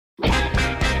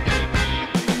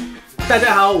大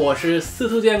家好，我是司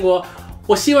徒建国。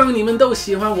我希望你们都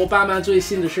喜欢我爸妈最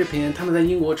新的视频，他们在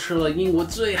英国吃了英国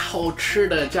最好吃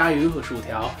的炸鱼和薯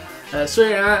条。虽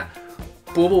然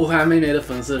伯伯和妹妹的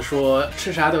粉丝说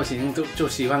吃啥都行，就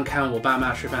喜欢看我爸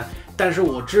妈吃饭，但是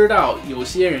我知道有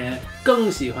些人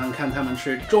更喜欢看他们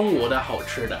吃中国的好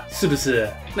吃的，是不是？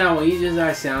那我一直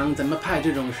在想怎么拍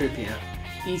这种视频。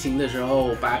疫情的时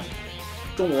候把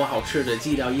中国好吃的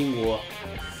寄到英国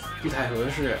不太合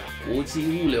适，国际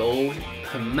物流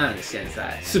很慢，现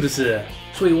在是不是？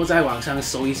所以我在网上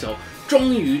搜一搜，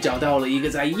终于找到了一个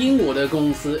在英国的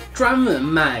公司，专门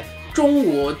卖中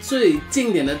国最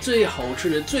经典的、最好吃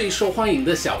的、最受欢迎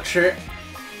的小吃。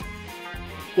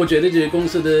我觉得这个公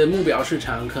司的目标市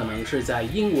场可能是在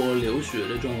英国留学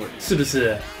的中国人，是不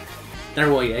是？但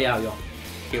是我也要用，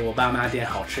给我爸妈点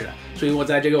好吃的，所以我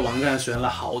在这个网站选了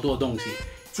好多东西。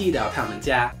寄到他们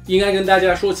家，应该跟大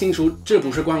家说清楚，这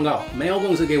不是广告，没有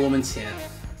公司给我们钱。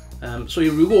所以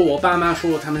如果我爸妈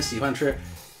说他们喜欢吃，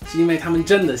是因为他们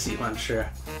真的喜欢吃。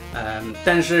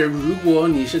但是如果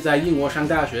你是在英国上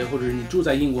大学，或者你住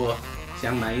在英国，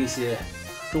想买一些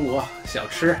中国小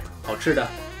吃好吃的，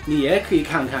你也可以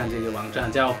看看这个网站，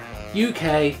叫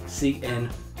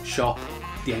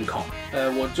ukcnshop.com。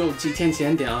我就几天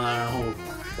前点了，然后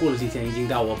过了几天已经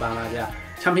到我爸妈家。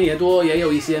产品也多，也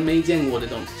有一些没见过的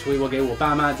东西，所以我给我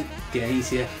爸妈点一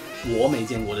些我没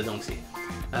见过的东西。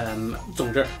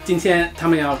总之，今天他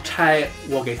们要拆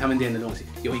我给他们点的东西，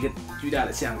有一个巨大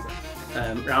的箱子。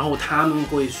然后他们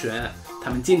会选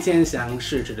他们今天想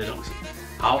试吃的东西。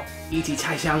好，一起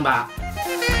拆箱吧。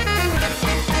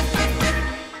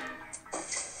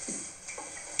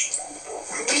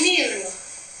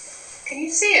Can you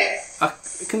see it? I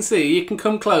can see. You can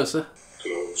come closer.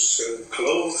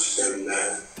 Closer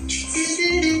now.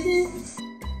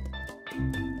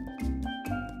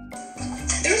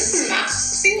 There are some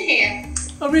masks in here.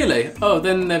 Oh, really? Oh,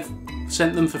 then they've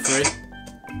sent them for free.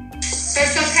 So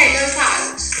shall I take those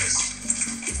out?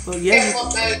 Well, yeah,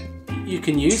 you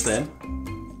can use them.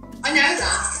 I know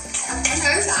that.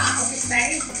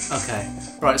 Obviously. Okay.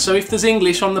 Right, so if there's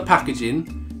English on the packaging,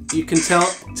 you can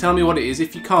tell me what it is.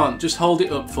 If you can't, just hold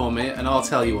it up for me and I'll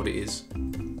tell you what it is.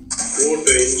 Broad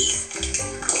beans.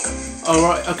 Oh,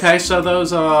 right, okay, so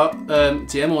those are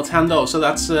jam or tando, so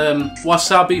that's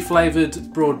wasabi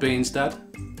flavoured broad beans, Dad.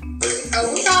 Oh,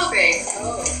 wasabi.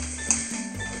 Oh.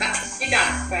 That's your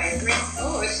dad's favourite.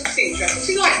 Oh, this looks interesting. This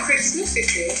is like Christmas,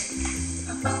 this is.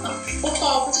 What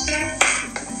harvester?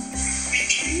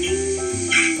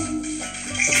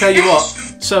 I'll tell you what,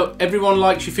 so everyone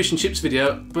likes your fish and chips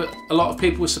video, but a lot of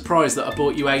people were surprised that I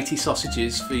bought you 80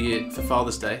 sausages for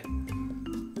Father's Day.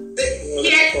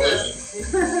 Yes.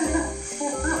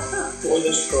 More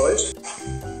than surprised.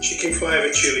 Chicken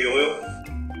flavoured chili oil.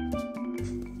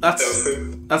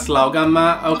 That's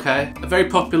lauganma, okay. A very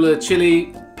popular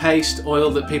chili paste oil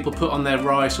that people put on their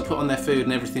rice or put on their food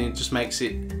and everything. It just makes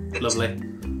it lovely.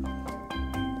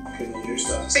 Can you use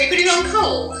that? So you put it on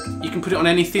cold? You can put it on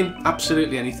anything,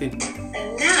 absolutely anything.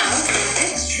 And now,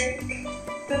 next trick.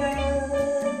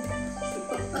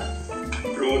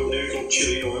 Broad noodle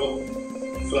chili oil.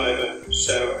 Flavour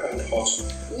sour and hot.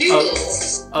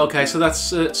 Noodles. Oh, okay, so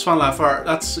that's swanlafar.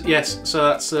 That's yes. So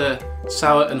that's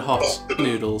sour and hot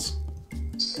noodles.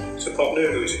 It's a pot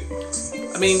noodle, is it?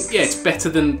 I mean, yeah, it's better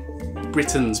than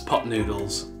Britain's pot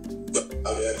noodles.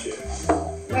 Oh yeah, yeah.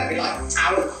 Might be like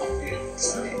our pot noodles,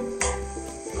 isn't it?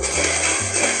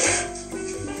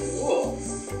 Ooh.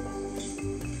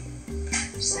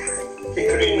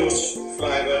 Hickory nut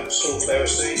flavour sunflower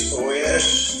seeds. Oh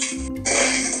yes.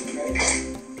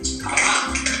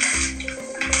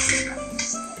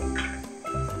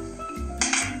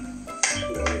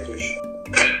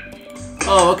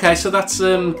 Oh, okay, so that's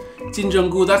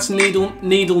jinjungu. That's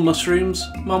needle mushrooms,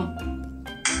 Mum.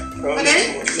 Needle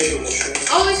mushroom.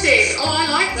 Oh, I see. Oh, I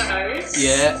like those.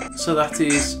 Yeah, so that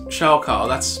is shaokao.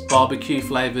 That's barbecue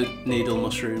flavoured needle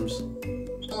mushrooms.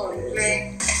 Oh,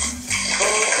 lovely.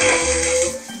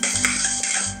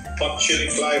 Hot chili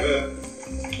flavour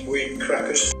wheat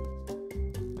crackers.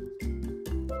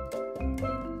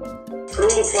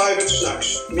 Prawn flavoured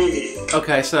snacks. Mini.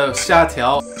 Okay, so 虾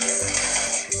条.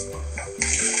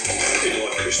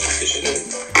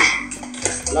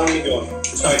 Lonely God.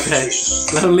 Okay,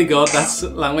 Lonely God, that's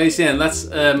蓝味线, that's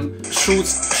蔬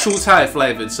菜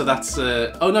flavoured, so that's,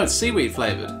 oh no, it's seaweed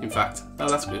flavoured, in fact. Oh,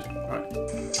 that's good, right.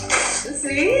 What's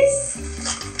this?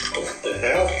 What the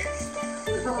hell?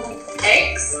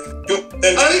 Eggs? Oh,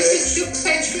 it's the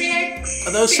century eggs.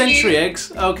 Are those century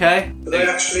eggs? Okay. Are they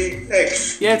actually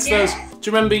eggs? Yeah, it's those. Do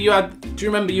you remember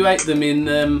you ate them in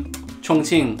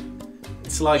Chongqing?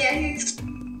 It's like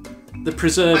the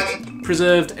preserved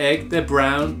preserved egg. They're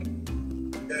brown.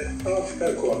 Yeah, oh,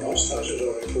 they're quite nice. Those are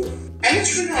very cool.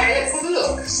 Let's have a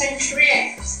look. Century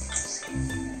X.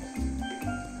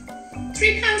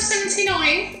 £3.79.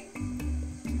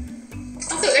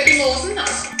 I thought they'd be more than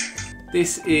that.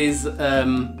 This is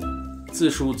自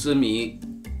属之米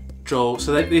粥.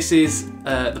 So this is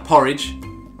the porridge,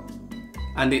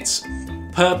 and it's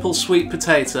purple sweet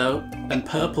potato and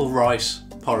purple rice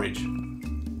porridge.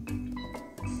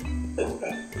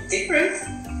 Different.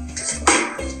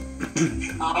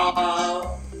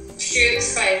 Oh,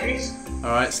 Stuart's favourite.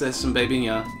 All right, so there's some baby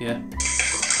yarn. Yeah.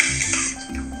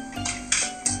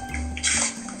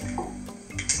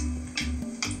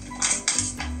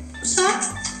 What's that?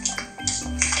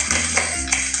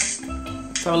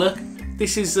 Let's have a look.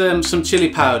 This is some chili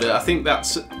powder. I think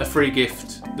that's a free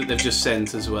gift that they've just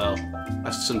sent as well.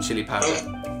 That's some chili powder.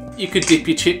 You could dip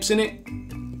your chips in it.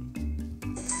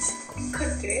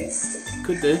 Could do.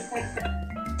 Could do.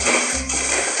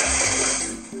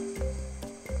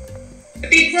 A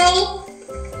big roll.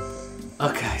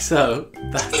 Okay, so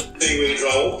that's, Seaweed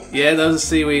roll. yeah, those are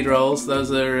seaweed rolls.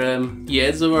 Those are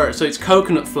so it's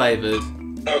coconut flavoured.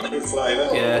 Coconut flavour.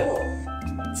 Yeah.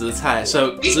 紫菜.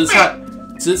 So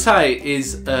紫菜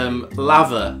is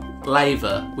laver,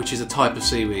 which is a type of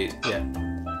seaweed. Yeah.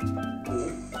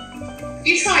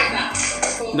 You tried that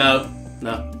before? No.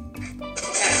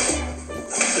 Okay.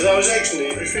 Are those eggs in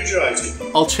the refrigerator?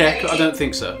 I'll check. I don't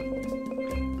think so.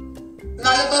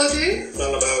 Malibu?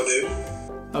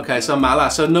 Malibu. Okay, so mala.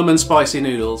 So numb and spicy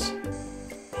noodles. I know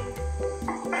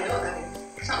what that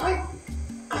is. Is that like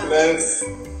Mouth.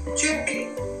 jerky?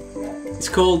 It's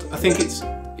called. I think it's.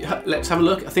 Let's have a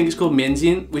look. I think it's called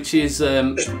mianjin, which is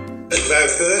Mouth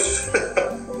first.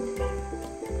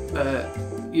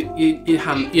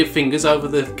 your fingers over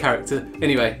the character.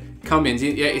 Anyway,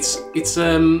 mianjin. Yeah,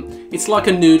 it's like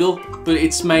a noodle, but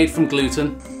it's made from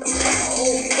gluten. Oh,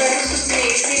 where's the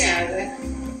easy now then?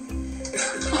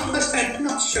 I'm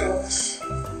not sure.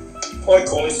 High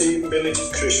quality millet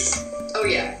crisp. Oh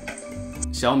yeah.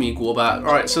 小米锅巴.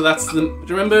 Alright, so that's the. Do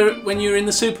you remember when you were in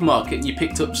the supermarket and you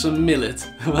picked up some millet?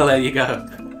 Well, there you go.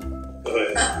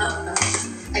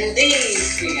 And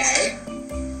these, you know,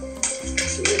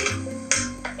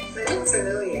 they look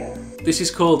familiar. This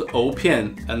is called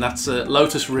opian, and that's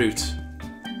lotus root.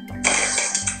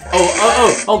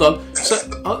 Oh, hold on.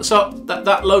 So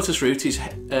that lotus root is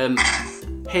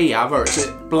heiyav, or it's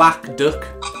a black duck.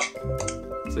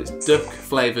 So it's duck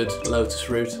flavoured lotus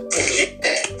root.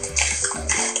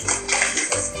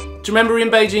 Do you remember in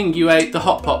Beijing you ate the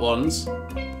hot pot ones?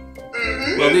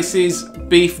 Mm-hmm. Well, this is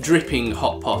beef dripping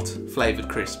hot pot flavoured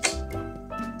crisps.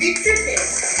 Beef dripping.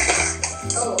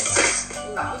 Oh,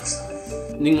 that looks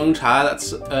nice. Ningmeng cha,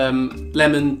 that's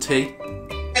lemon tea.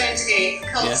 Lemon tea,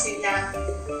 can't see that.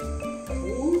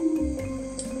 Ooh.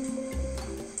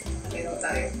 I don't know what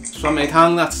that is.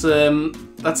 Swameitang, that's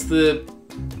the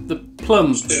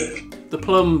plum. The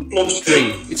plum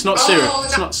drink. It's not syrup.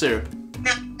 It's not syrup.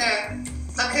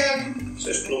 Like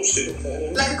Says plum syrup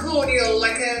there. like a cordial,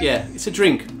 like a Yeah, it's a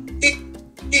drink.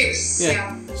 juice.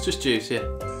 Yeah, it's just juice. Yeah.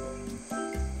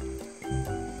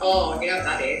 Oh, you know what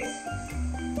that is?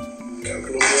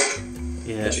 Coconut milk.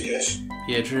 Yeah. That's a guess.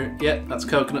 Yeah, Drew. Yeah, that's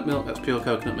coconut milk. That's pure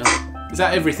coconut milk. Is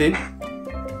that everything?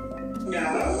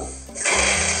 No.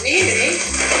 Nearly.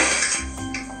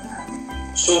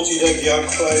 Salted egg yolk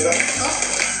flavour.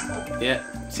 Yeah.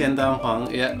 Xiandao Huang.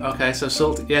 Yeah. Okay. So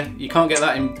salt. Yeah, you can't get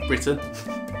that in Britain.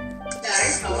 No,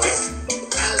 it's not. And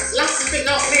last but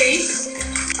not least,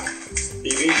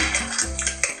 Evie.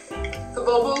 for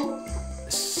Bubble.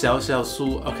 Xiao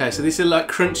Su. Okay, so these are like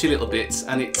crunchy little bits,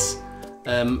 and it's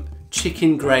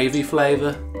chicken gravy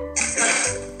flavour.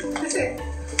 That's it.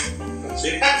 That's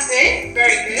it. That's it.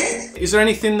 Very good. Is there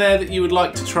anything there that you would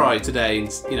like to try today?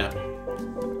 You know.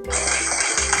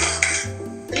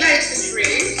 The lotus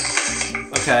root.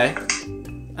 Okay.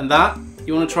 And that?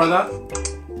 You want to try that?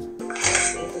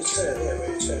 It's there,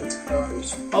 wait, it's there.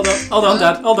 Hold on,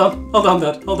 Dad. Hold on,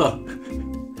 Dad. Hold on.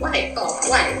 Wait, oh,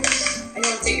 wait. And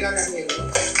you'll think you're on that new one.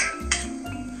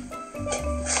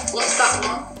 What's that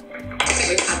one? I think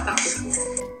we've had that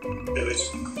before. Millet.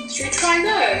 Should we try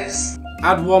those?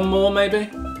 Add one more, maybe.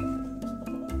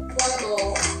 One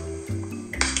more.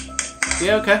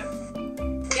 Yeah. Okay.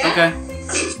 Yeah? Okay.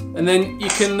 And then you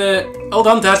can. Hold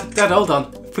on, Dad. Dad, hold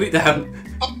on. Put it down.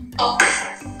 Oh.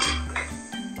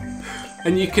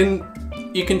 And you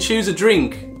can choose a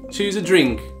drink. Choose a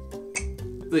drink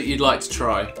that you'd like to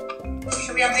try.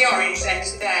 Should we have the orange then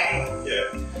today?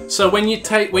 Yeah. So when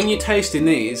you're tasting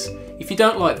these, if you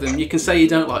don't like them, you can say you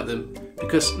don't like them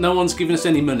because no one's given us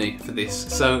any money for this.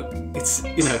 So it's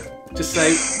just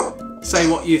say Say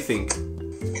what you think.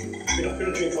 You're not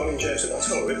going to drink orange juice,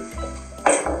 that's all right.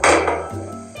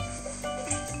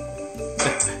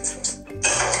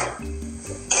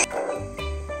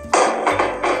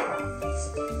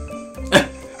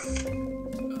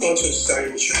 What's the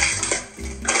same shot?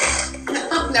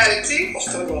 No, see? I'll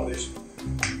stand like this.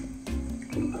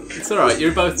 It's alright,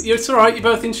 you're both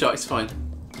in shot, it's fine.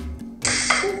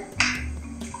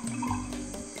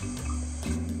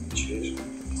 Cheers.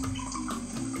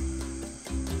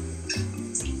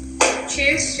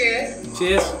 Cheers, cheers.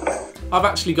 Cheers. I've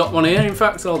actually got one here, in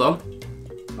fact, hold on.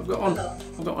 I've got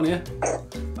one here.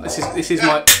 This is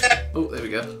my... Oh, there we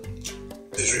go.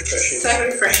 It's refreshing. So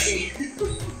refreshing.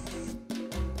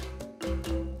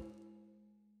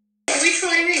 Can we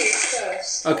try these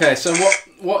first? Okay, so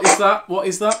what is that? What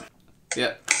is that?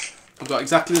 Yeah, I've got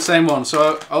exactly the same one.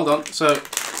 So hold on. So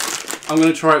I'm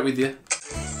going to try it with you.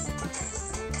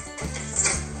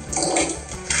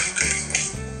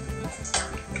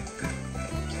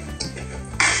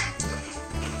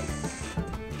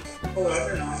 Oh,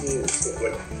 they're nice.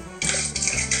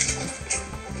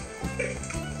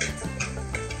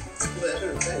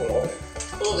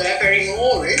 Oh, they're very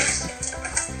moist.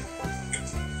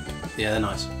 Yeah, they're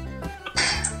nice.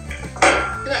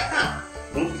 You like that?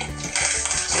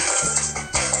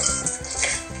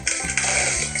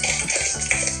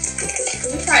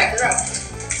 Can we try the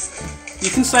rest? You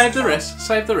can save the rest.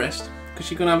 Save the rest because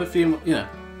you're going to have a few more, you know.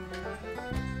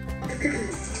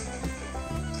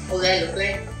 Oh, they're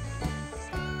lovely.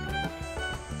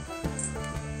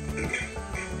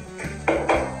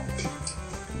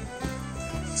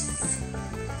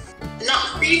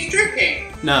 Not beef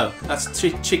dripping. No, that's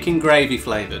chicken gravy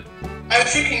flavoured. Oh,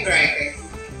 chicken gravy.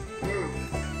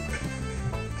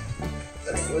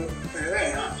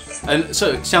 Very nice. And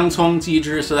so, 香葱鸡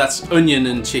汁, so that's onion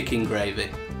and chicken gravy.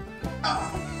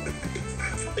 Oh.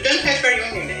 They don't taste very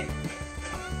oniony.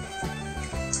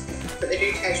 But they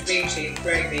do taste meaty,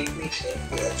 gravy, meaty.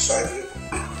 Yeah, savoury.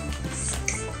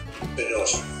 Bit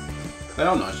nice. They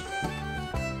are nice.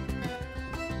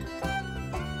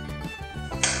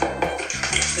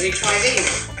 Let me try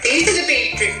these. These are the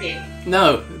beef dripping.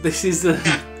 No, this is the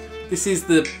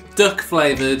duck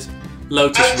flavoured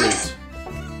lotus root.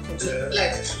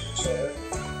 Lettuce.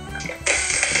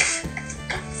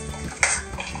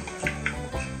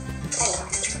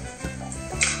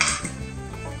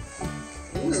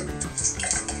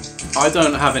 I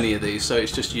don't have any of these, so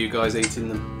it's just you guys eating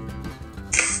them.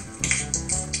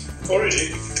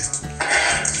 Already?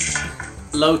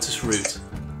 Lotus root.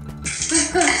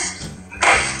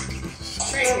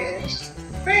 Very good.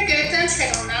 Very good. Don't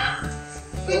tread on that.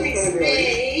 Goodness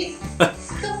me.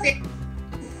 Stop it.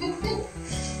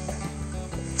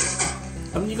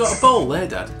 Haven't you got a bowl there,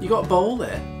 Dad? You got a bowl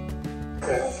there?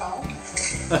 Oh.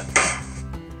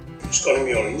 It's got in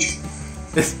the orange.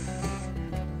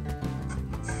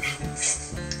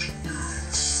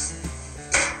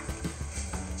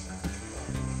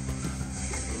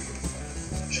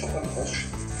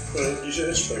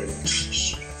 Dessert spoon.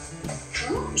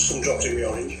 Some dropped in the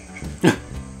orange.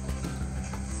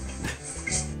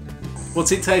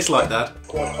 What's it taste like, Dad?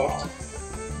 Quite hot,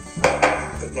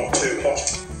 but not too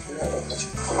hot.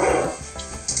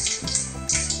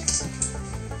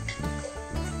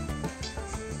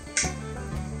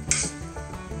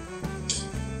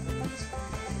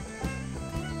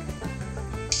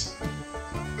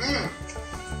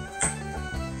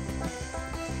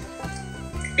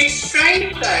 It's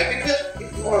strange though because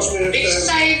it's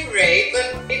savoury,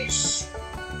 but it's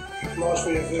Reminds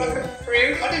me of like a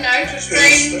fruit. I don't know. It's a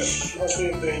strange. Reminds me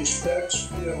of bean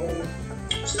sprouts. Yeah.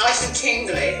 It's nice and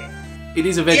tingly. It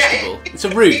is a vegetable. Yeah, it's a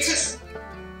root.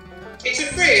 It's a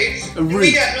fruit. A root.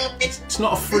 We don't normally... It's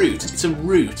not a fruit. It's a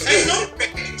root. No, it's not a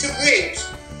fruit. It's a root.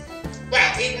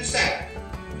 Well, even so,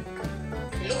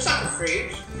 it looks like a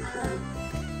fruit.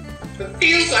 It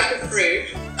feels like a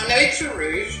fruit. I know it's a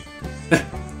root.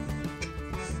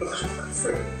 Looks like a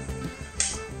fruit.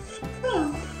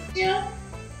 Oh, yeah.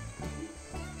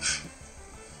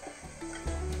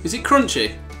 Is it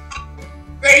crunchy?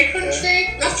 Very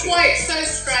crunchy. That's why it's so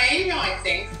strange, I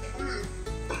think.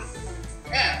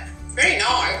 Yeah, very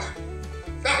nice.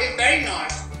 That is very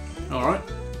nice. All right.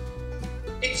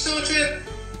 It's sort of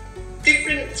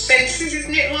different senses,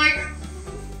 isn't it? Like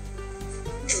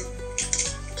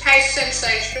taste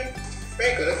sensation.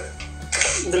 Very good.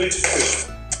 Really crisp.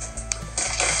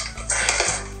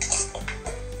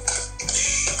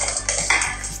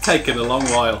 It's taken a long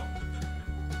while.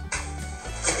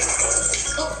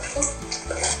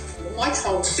 My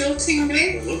tongue's still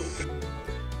tingling.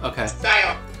 Okay. They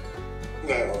are.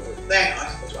 No. They're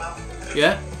nice as well.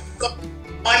 Yeah?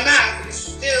 My mouth is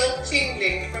still tingling.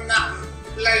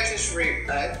 root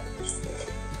though?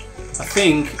 I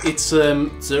think it's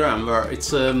Zaramber.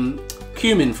 It's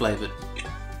cumin flavoured.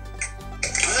 I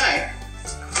know.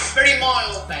 Very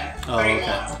mild then. Oh, Very okay.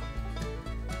 mild.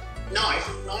 Nice,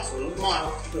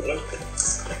 mild.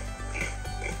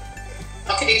 I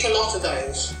could eat a lot of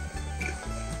those.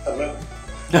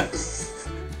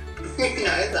 You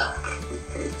know that.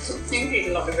 You can eat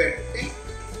a lot of everything.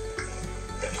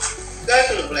 Those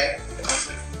are lovely.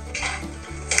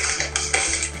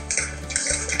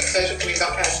 Those are coming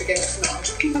back out again tonight.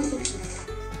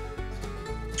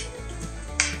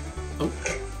 Oh.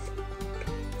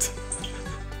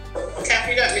 Kath,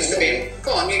 you don't miss a bit.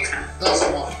 Go on, you can. Lots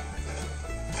of one.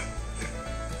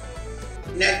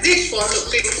 Now this one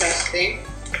looks interesting.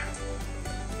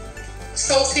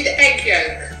 Salted egg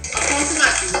yolk. I can't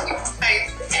imagine what you can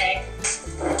taste the egg.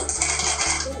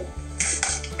 Ooh.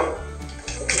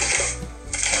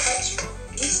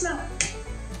 You smell it?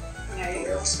 No, you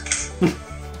don't smell it.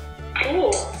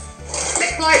 Oh,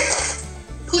 they're quite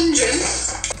pungent.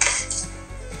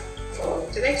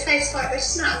 Do they taste like they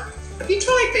smell? Have you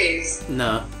tried these?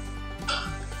 No.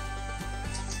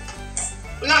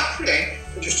 Well, actually,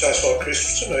 It just tastes like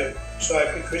crisps to me.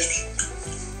 Savoury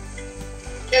crisps.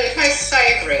 yeah, they taste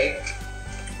savoury,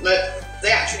 but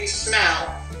they actually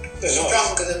smell They're nice.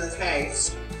 stronger than the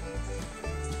taste.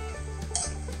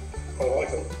 I like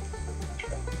them.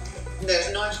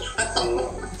 They're nice as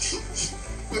well.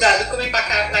 No, they're coming back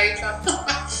out later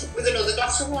with another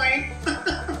glass of wine.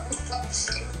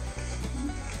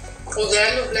 Oh,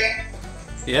 they're lovely.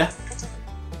 Yeah.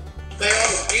 They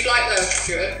are. You like those,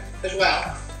 Stuart, as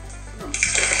well?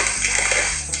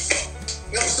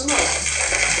 You want some more?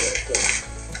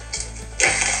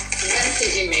 You're going to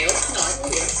eat your meal tonight,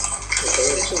 will you?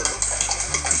 Little.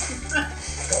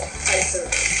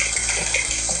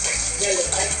 They're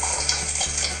lovely.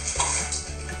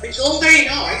 It's all very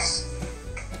nice.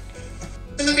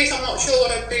 Some of it I'm not sure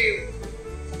what I'd do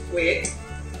with,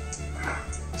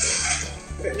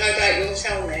 but no doubt you'll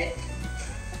tell me.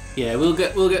 Yeah, we'll go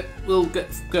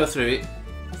through it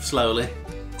slowly.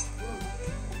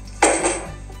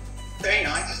 Very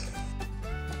nice.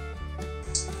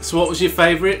 So what was your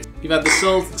favourite? You've had the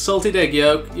salted egg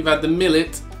yolk, you've had the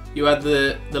millet, you had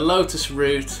the lotus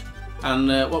root, and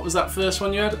what was that first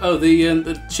one you had? Oh,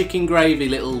 the chicken gravy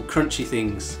little crunchy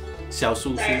things. Xiao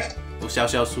su su. Or xiao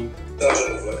xiao su. Those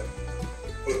are lovely.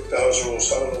 But those are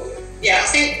also lovely. Yeah, I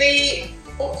think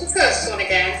what was the first one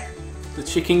again? The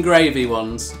chicken gravy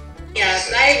ones. Yeah,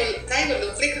 they were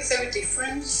lovely because they were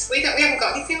different. We haven't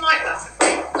got anything like that.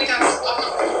 I've not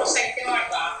come across anything like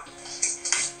that.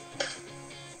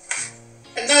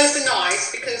 And those are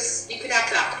nice because you could have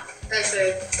that. Those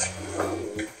are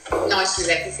nice with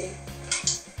everything.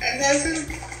 And those are,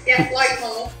 yeah, like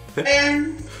more. Okay.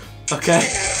 You know,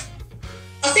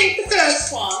 I think the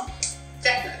first one,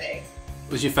 definitely.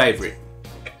 Was your favourite?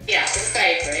 Yeah, the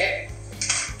favourite.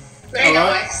 Very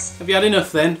Alright. nice. Have you had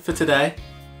enough then for today?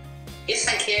 Yes,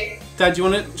 thank you. Dad, do you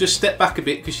want to just step back a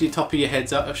bit because your top of your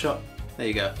head's out of shot? There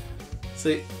you go.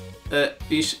 See,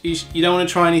 you don't want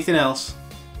to try anything else?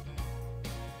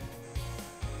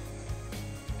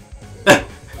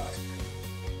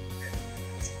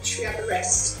 Should we have a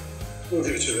rest? We'll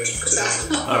give it a rest for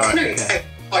today. Alright, okay.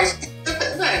 At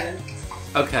the moment.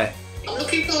 Okay. I'm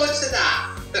looking forward to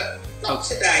that, but not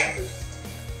today.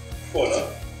 Why not?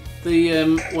 The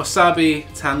wasabi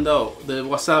tando, the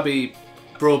wasabi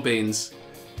broad beans,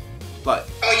 like,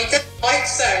 Oh, you don't like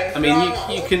so? I mean,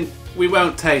 you can, we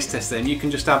won't taste test them, you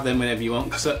can just have them whenever you want,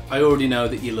 because I already know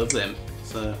that you love them,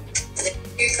 so.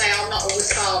 You say I'm not a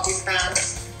wasabi fan.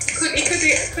 You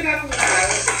could have them now.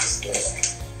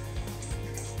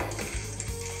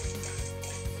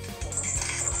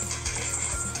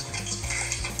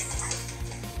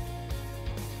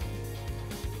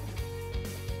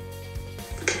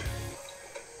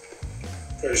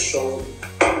 Very strong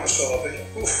wasabi.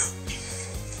 Oof.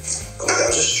 God, that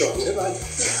was a strong, isn't it?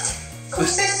 Of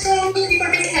course, they're strong. You've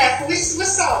got to be careful. This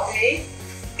wasabi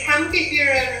can give you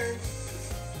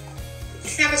you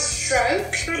can have a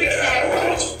stroke. You've got to be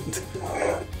careful.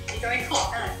 Right. You're going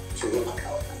hot now.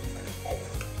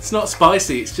 It's not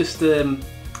spicy, it's just,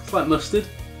 it's like mustard.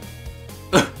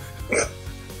 Yeah.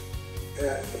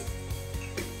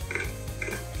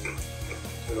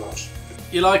 Nice.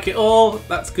 You like it all,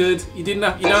 that's good. You don't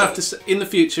have to, in the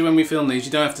future when we film these,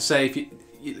 you don't have to say if you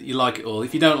like it all.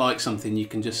 If you don't like something, you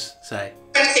can just say.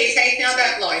 Don't eat anything I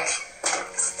don't like.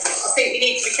 I think you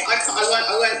need to be. I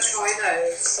won't try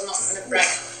those. I'm not going to break.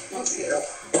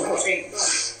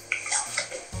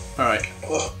 Alright.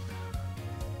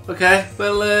 Okay,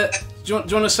 well, do you want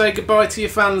to say goodbye to your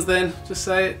fans then? Just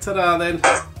say it, ta-da then.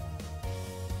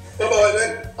 Bye bye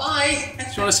then. Bye. Do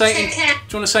you want to say Take care. Do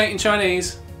you want to say it in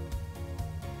Chinese?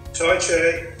 Tai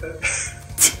Chi.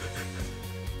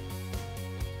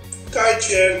 Tai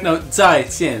Chi. No, 再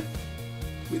见.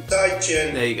 Tai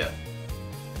Chi. There you go.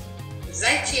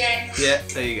 再见. Yeah,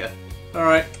 there you go. All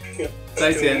right.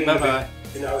 再见. Bye bye.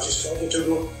 You know, I was just talking to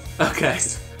them. Okay.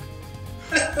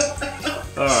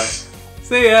 All right.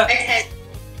 See ya. Okay.